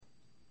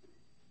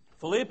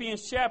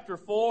Philippians chapter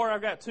 4,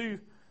 I've got two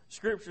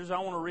scriptures I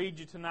want to read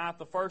you tonight.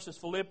 The first is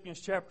Philippians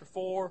chapter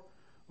 4,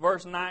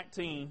 verse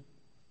 19.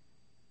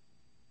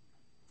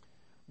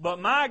 But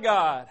my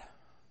God,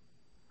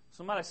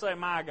 somebody say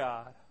my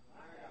God.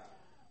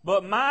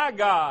 But my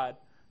God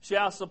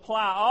shall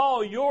supply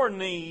all your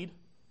need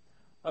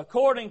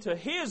according to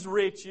His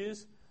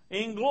riches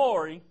in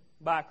glory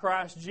by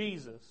Christ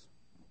Jesus.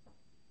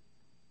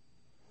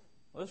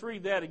 Let's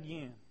read that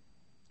again,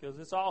 because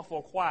it's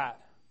awful quiet.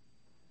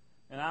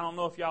 And I don't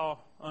know if y'all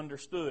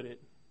understood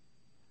it.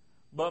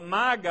 But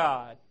my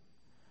God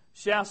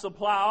shall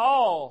supply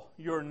all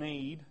your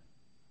need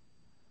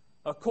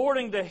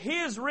according to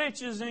His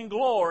riches in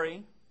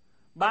glory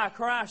by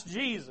Christ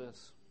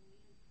Jesus.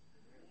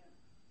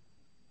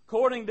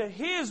 According to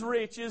His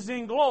riches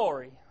in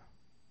glory.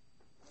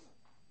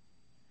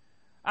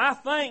 I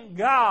thank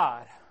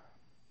God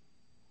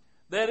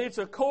that it's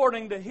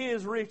according to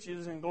His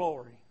riches in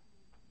glory.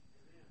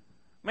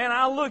 Man,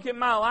 I look at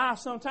my life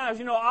sometimes,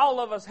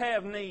 all of us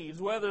have needs,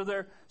 whether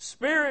they're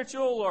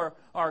spiritual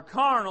or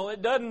carnal.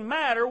 It doesn't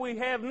matter, we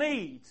have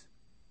needs.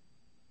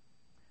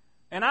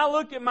 And I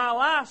look at my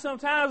life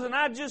sometimes and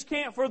I just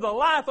can't for the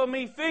life of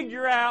me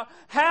figure out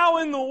how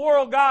in the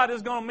world God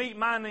is going to meet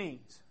my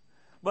needs.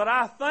 But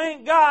I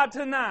thank God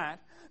tonight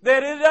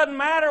that it doesn't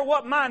matter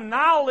what my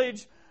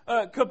knowledge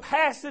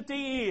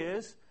capacity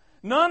is.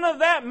 None of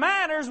that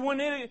matters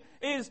when it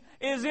is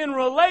in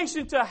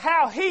relation to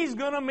how He's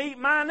going to meet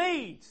my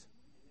needs.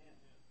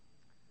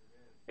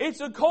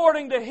 It's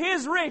according to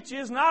His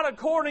riches, not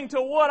according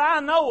to what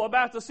I know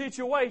about the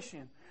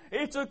situation.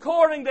 It's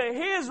according to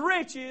His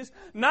riches,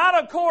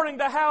 not according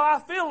to how I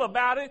feel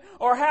about it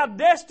or how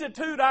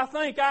destitute I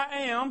think I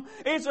am.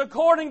 It's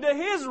according to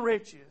His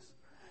riches.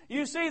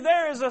 You see,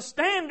 there is a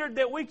standard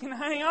that we can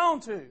hang on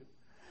to.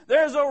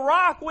 There's a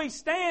rock we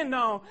stand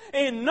on,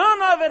 and none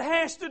of it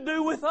has to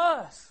do with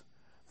us.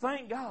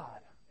 Thank God.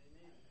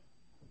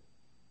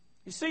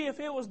 You see, if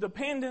it was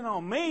dependent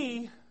on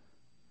me,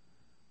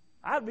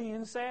 I'd be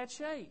in sad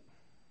shape.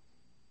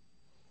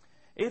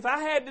 If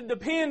I had to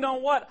depend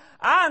on what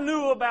I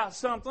knew about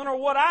something or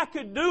what I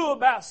could do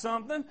about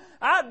something,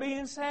 I'd be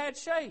in sad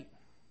shape.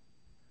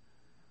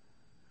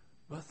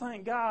 But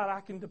thank God I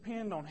can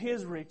depend on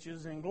His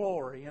riches and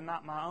glory and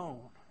not my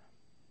own.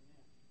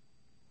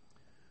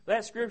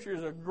 That scripture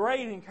is a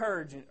great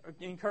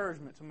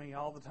encouragement to me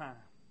all the time.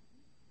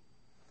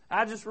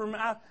 I just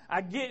remember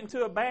I get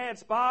into a bad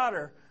spot,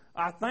 or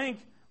I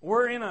think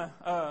we're in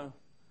a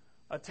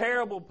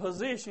terrible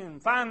position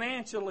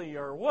financially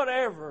or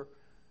whatever,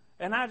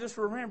 and I just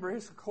remember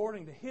it's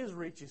according to His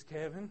riches,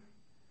 Kevin,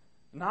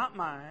 not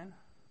mine.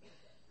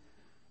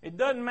 It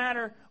doesn't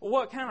matter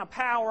what kind of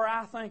power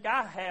I think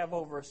I have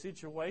over a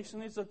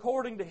situation. It's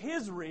according to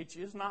His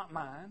riches, not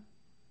mine.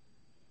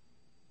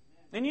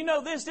 And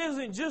this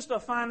isn't just a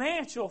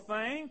financial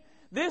thing.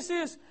 This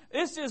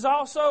is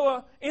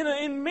also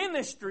in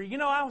ministry.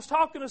 I was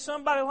talking to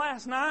somebody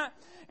last night,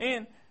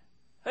 and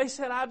they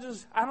said, I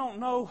don't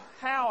know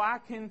how I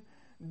can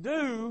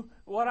do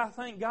what I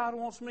think God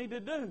wants me to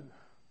do.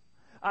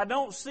 I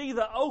don't see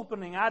the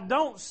opening. I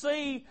don't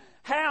see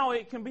how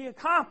it can be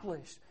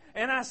accomplished.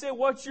 And I said,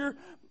 what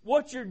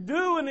you're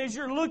doing is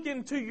you're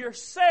looking to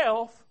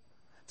yourself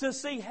to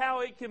see how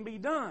it can be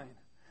done.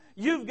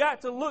 You've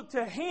got to look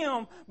to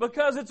Him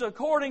because it's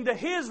according to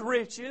His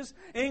riches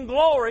in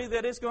glory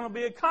that it's going to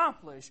be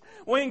accomplished.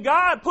 When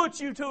God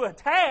puts you to a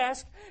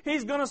task,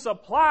 He's going to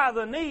supply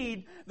the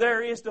need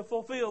there is to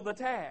fulfill the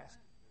task.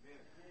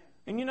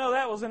 And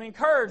that was an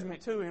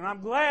encouragement to him.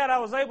 I'm glad I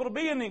was able to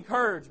be an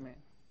encouragement.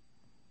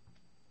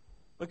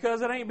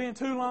 Because it ain't been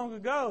too long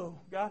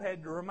ago, God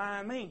had to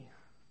remind me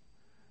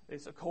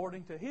it's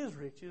according to His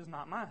riches,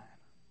 not mine.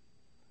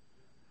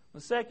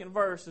 The second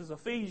verse is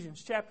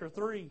Ephesians chapter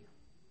 3.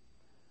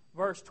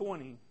 Verse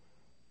 20.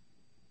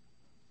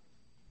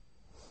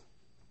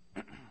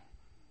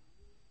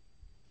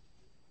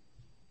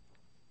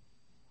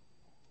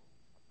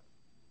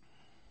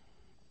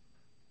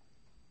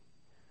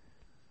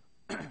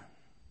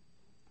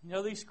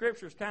 These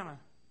scriptures kind of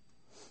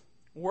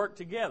work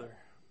together.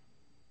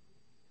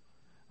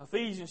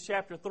 Ephesians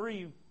chapter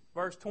 3,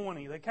 verse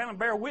 20. They kind of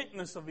bear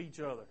witness of each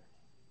other.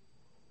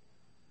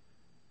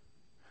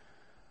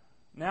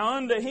 Now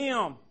unto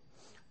Him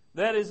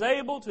that is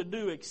able to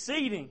do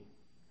exceeding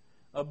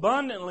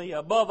abundantly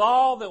above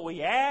all that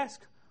we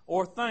ask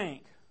or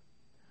think,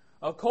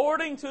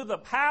 according to the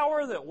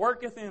power that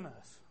worketh in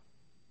us.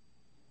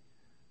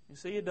 You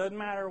see, it doesn't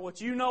matter what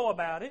you know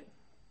about it.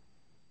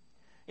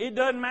 It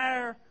doesn't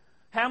matter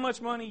how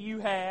much money you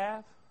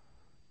have.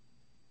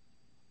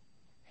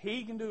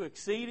 He can do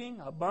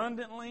exceeding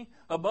abundantly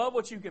above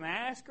what you can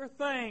ask or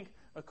think,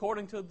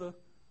 according to the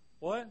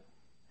what?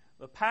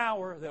 The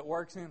power that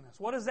works in us.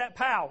 What is that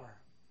power?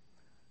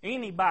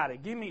 Anybody,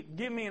 give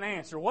me an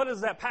answer. What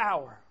is that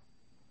power?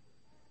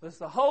 It's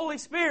the Holy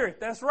Spirit.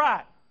 That's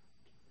right.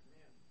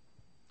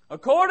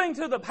 According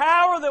to the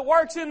power that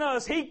works in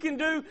us, He can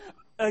do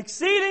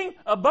exceeding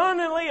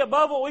abundantly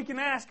above what we can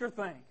ask or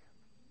think.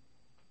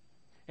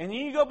 And then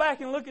you go back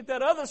and look at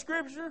that other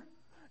scripture,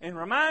 and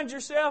remind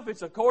yourself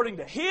it's according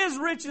to His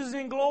riches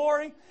in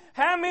glory.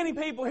 How many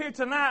people here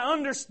tonight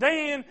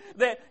understand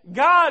that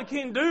God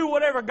can do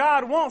whatever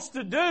God wants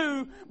to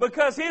do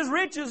because His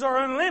riches are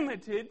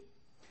unlimited?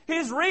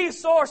 His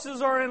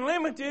resources are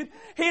unlimited.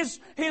 His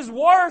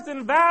worth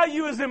and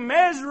value is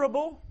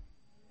immeasurable.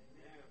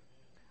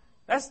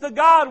 That's the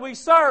God we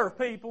serve,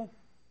 people.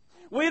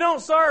 We don't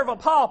serve a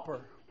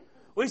pauper.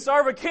 We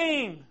serve a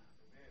king.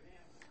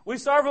 We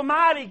serve a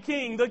mighty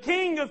king, the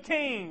King of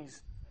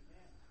Kings.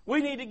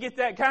 We need to get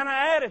that kind of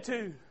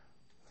attitude.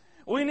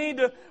 We need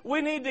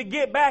to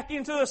get back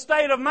into a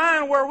state of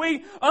mind where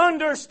we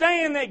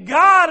understand that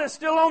God is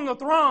still on the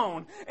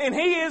throne and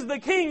He is the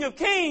King of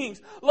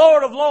Kings,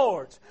 Lord of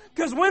Lords.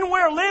 Because when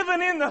we're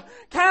living in the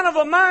kind of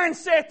a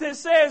mindset that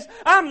says,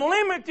 I'm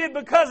limited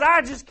because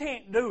I just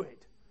can't do it.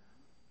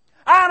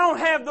 I don't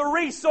have the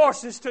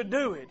resources to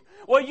do it.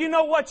 Well, you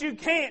know what? You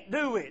can't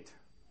do it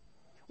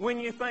when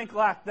you think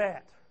like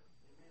that.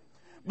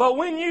 But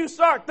when you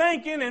start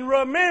thinking and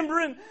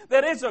remembering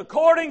that it's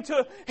according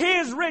to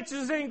His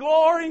riches in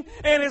glory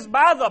and it's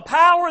by the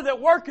power that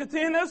worketh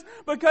in us,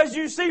 because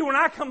you see, when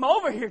I come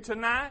over here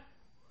tonight,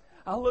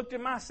 I looked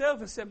at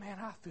myself and said, man,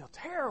 I feel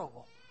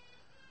terrible.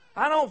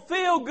 I don't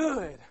feel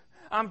good.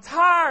 I'm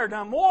tired.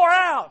 I'm wore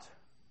out.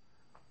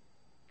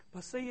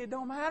 But see, it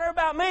don't matter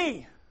about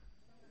me.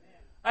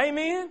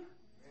 Amen?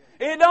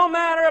 It don't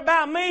matter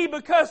about me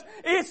because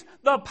it's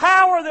the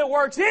power that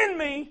works in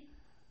me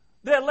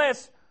that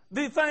lets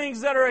the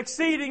things that are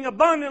exceeding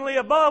abundantly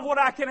above what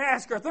I can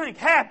ask or think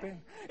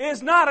happen.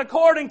 It's not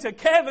according to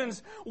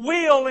Kevin's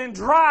will and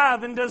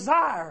drive and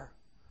desire.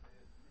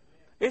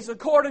 It's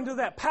according to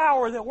that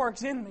power that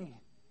works in me.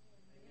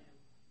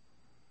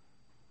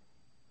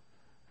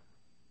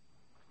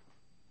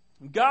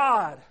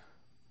 God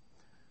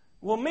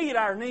will meet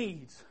our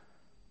needs.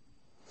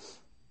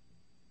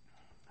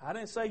 I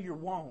didn't say your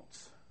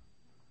wants.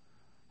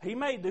 He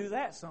may do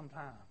that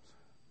sometimes.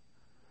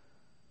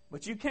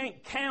 But you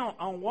can't count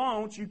on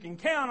wants, you can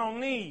count on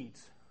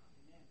needs.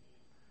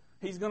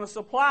 He's going to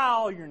supply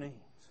all your needs.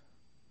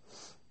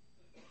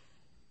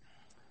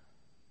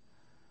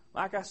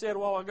 Like I said a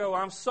while ago,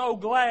 I'm so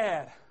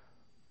glad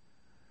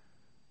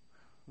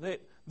that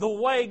the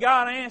way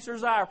God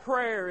answers our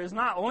prayer is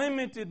not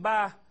limited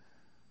by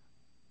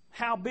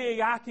how big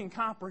I can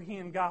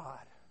comprehend God.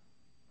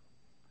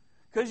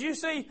 Because you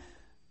see,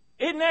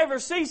 it never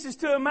ceases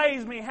to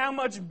amaze me how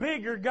much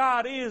bigger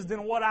God is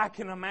than what I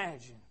can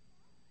imagine.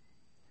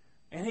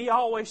 And He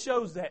always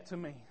shows that to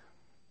me.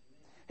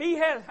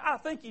 I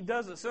think He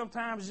does it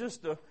sometimes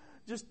just to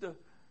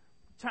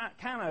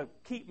kind of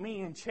keep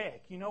me in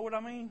check. You know what I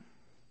mean?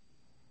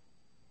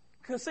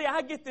 Because see,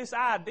 I get this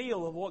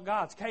ideal of what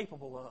God's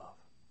capable of.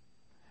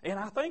 And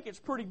I think it's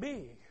pretty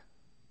big.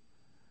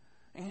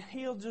 And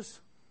He'll just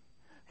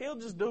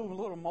do a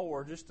little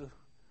more just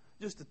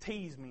to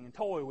tease me and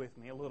toy with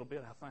me a little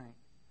bit, I think.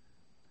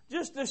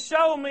 Just to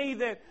show me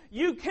that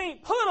you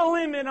can't put a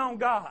limit on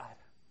God.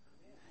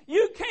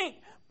 You can't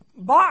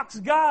box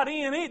God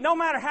in. No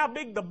matter how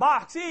big the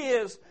box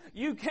is,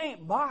 you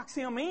can't box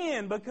Him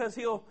in because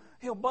He'll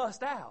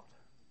bust out.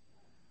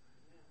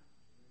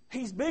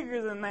 He's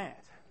bigger than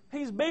that.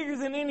 He's bigger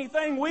than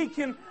anything we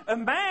can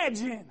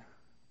imagine.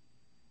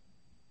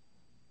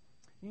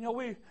 You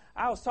know,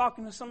 I was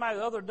talking to somebody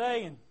the other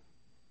day,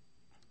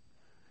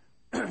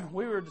 and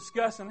we were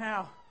discussing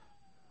how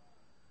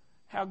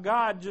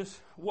God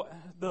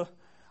the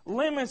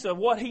limits of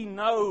what He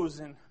knows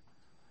and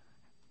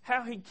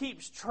how He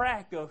keeps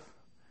track of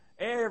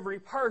every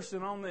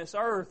person on this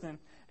earth and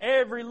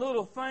every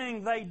little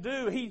thing they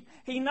do.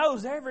 He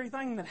knows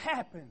everything that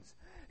happens.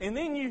 And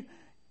then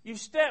you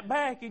step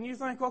back and you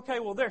think, okay,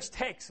 well, there's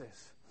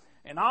Texas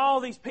and all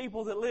these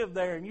people that live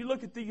there. And you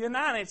look at the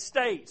United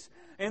States,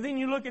 and then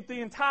you look at the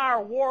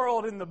entire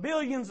world and the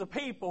billions of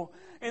people.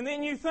 And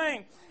then you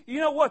think, you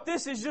know what,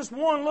 this is just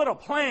one little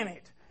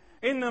planet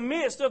in the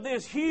midst of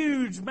this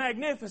huge,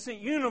 magnificent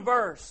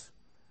universe.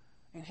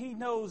 And He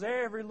knows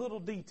every little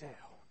detail.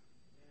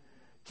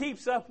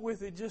 Keeps up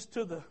with it just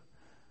to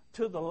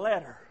the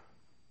letter.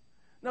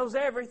 Knows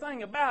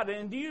everything about it.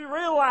 And do you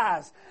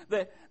realize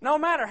that no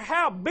matter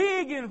how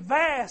big and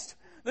vast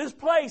this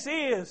place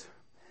is,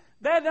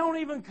 that don't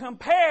even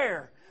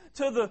compare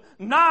to the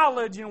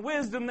knowledge and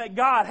wisdom that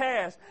God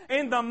has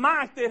and the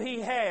might that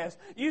He has.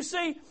 You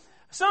see,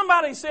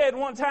 somebody said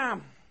one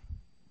time,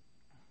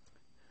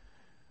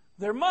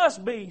 there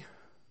must be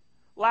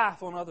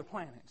life on other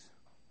planets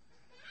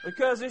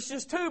because it's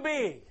just too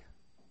big.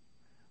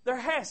 There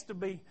has to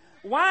be.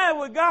 Why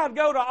would God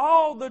go to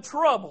all the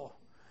trouble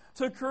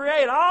to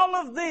create all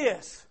of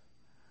this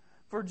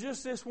for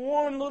just this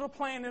one little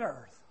planet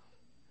Earth?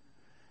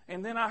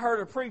 And then I heard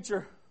a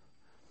preacher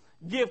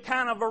give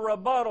kind of a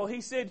rebuttal.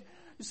 He said,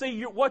 you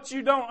see, what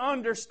you don't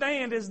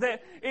understand is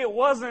that it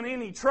wasn't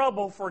any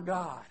trouble for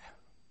God.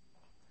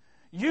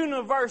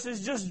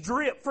 Universes just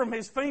drip from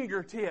His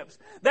fingertips.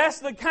 That's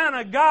the kind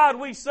of God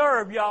we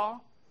serve,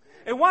 y'all.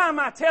 And why am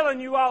I telling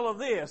you all of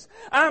this?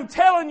 I'm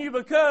telling you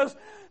because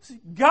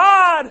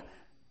God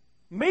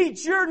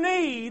meets your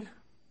need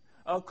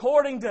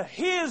according to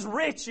His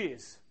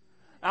riches.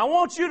 I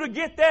want you to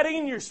get that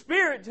in your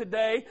spirit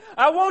today.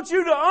 I want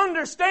you to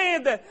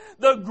understand that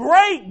the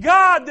great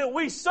God that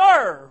we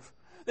serve,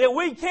 that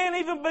we can't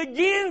even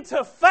begin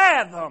to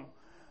fathom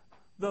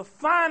the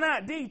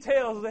finite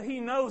details that He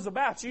knows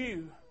about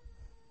you,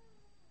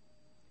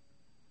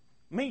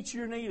 meets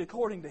your need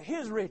according to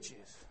His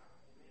riches.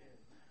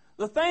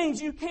 The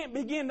things you can't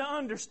begin to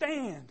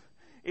understand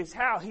is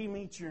how He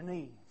meets your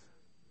needs.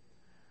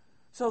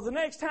 So the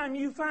next time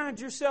you find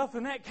yourself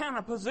in that kind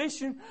of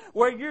position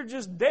where you're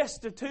just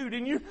destitute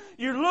and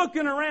you're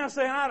looking around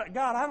saying,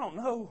 God, I don't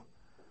know.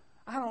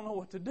 I don't know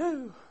what to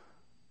do.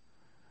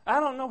 I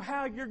don't know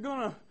how you're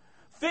going to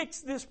fix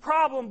this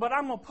problem, but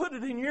I'm going to put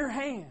it in your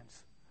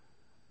hands.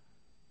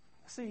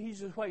 See, He's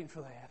just waiting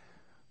for that.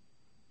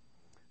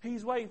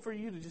 He's waiting for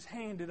you to just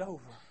hand it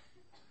over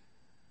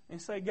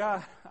and say,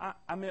 God,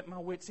 I'm at my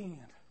wit's end.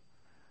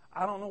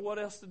 I don't know what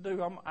else to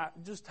do. I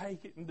just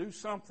take it and do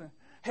something.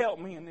 Help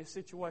me in this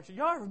situation.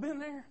 Y'all ever been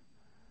there?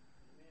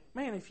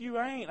 Man, if you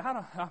ain't,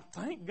 I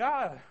thank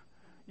God.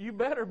 You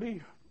better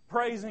be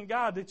praising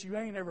God that you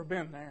ain't ever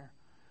been there.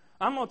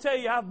 I'm going to tell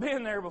you, I've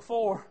been there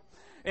before,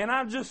 and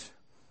I'm just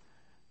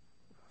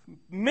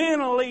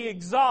mentally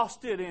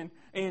exhausted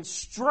and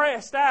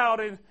stressed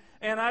out,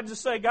 and I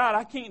just say, God,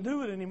 I can't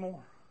do it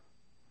anymore.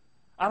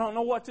 I don't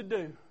know what to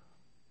do.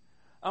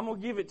 I'm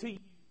going to give it to you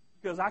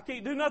because I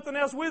can't do nothing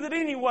else with it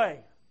anyway.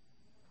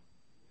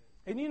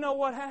 And you know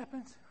what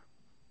happens?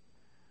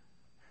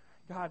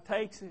 God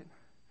takes it,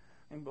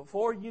 and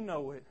before you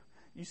know it,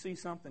 you see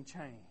something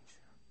change.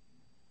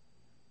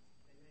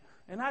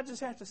 And I just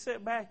have to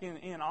sit back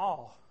in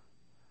awe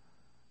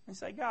and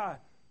say, God,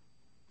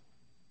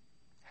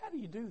 how do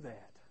you do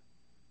that?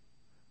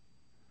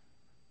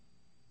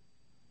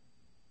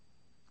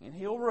 And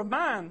He'll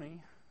remind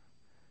me,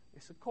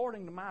 it's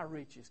according to my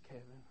riches,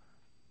 Kevin,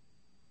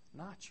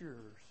 not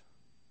yours.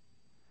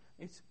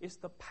 It's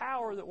the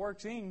power that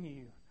works in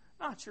you,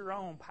 not your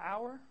own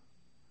power.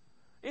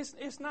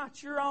 It's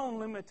not your own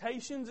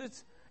limitations.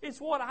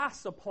 It's what I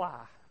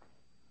supply.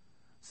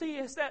 See,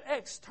 it's that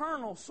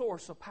external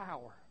source of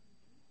power.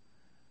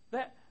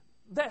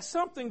 That's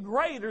something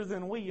greater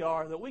than we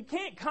are, that we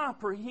can't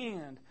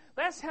comprehend.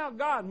 That's how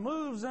God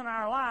moves in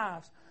our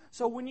lives.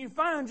 So when you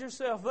find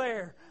yourself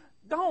there,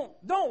 don't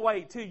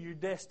wait till you're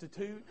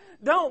destitute.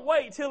 Don't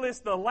wait till it's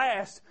the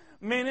last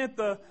minute,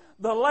 the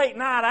late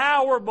night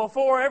hour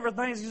before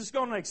everything's just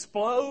going to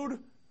explode.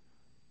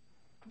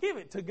 Give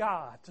it to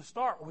God to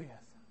start with.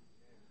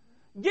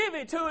 Give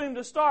it to Him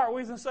to start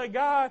with and say,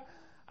 God,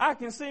 I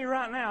can see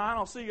right now, I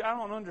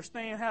don't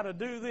understand how to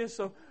do this,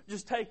 so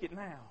just take it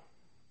now.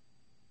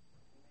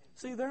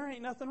 See, there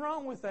ain't nothing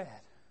wrong with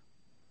that.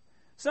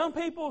 Some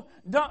people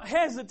don't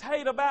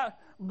hesitate about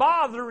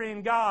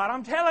bothering God.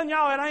 I'm telling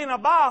y'all, it ain't a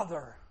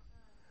bother.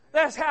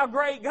 That's how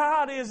great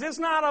God is. It's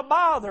not a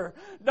bother.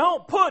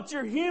 Don't put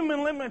your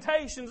human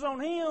limitations on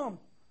Him.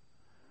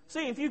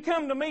 See, if you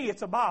come to me,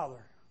 it's a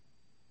bother.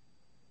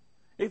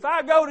 If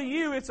I go to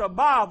you, it's a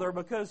bother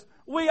because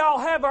we all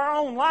have our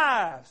own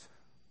lives.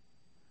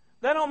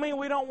 That don't mean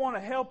we don't want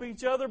to help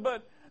each other,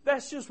 but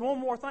that's just one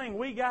more thing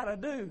we got to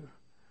do.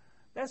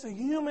 That's a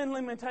human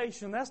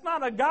limitation. That's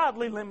not a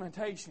godly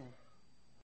limitation.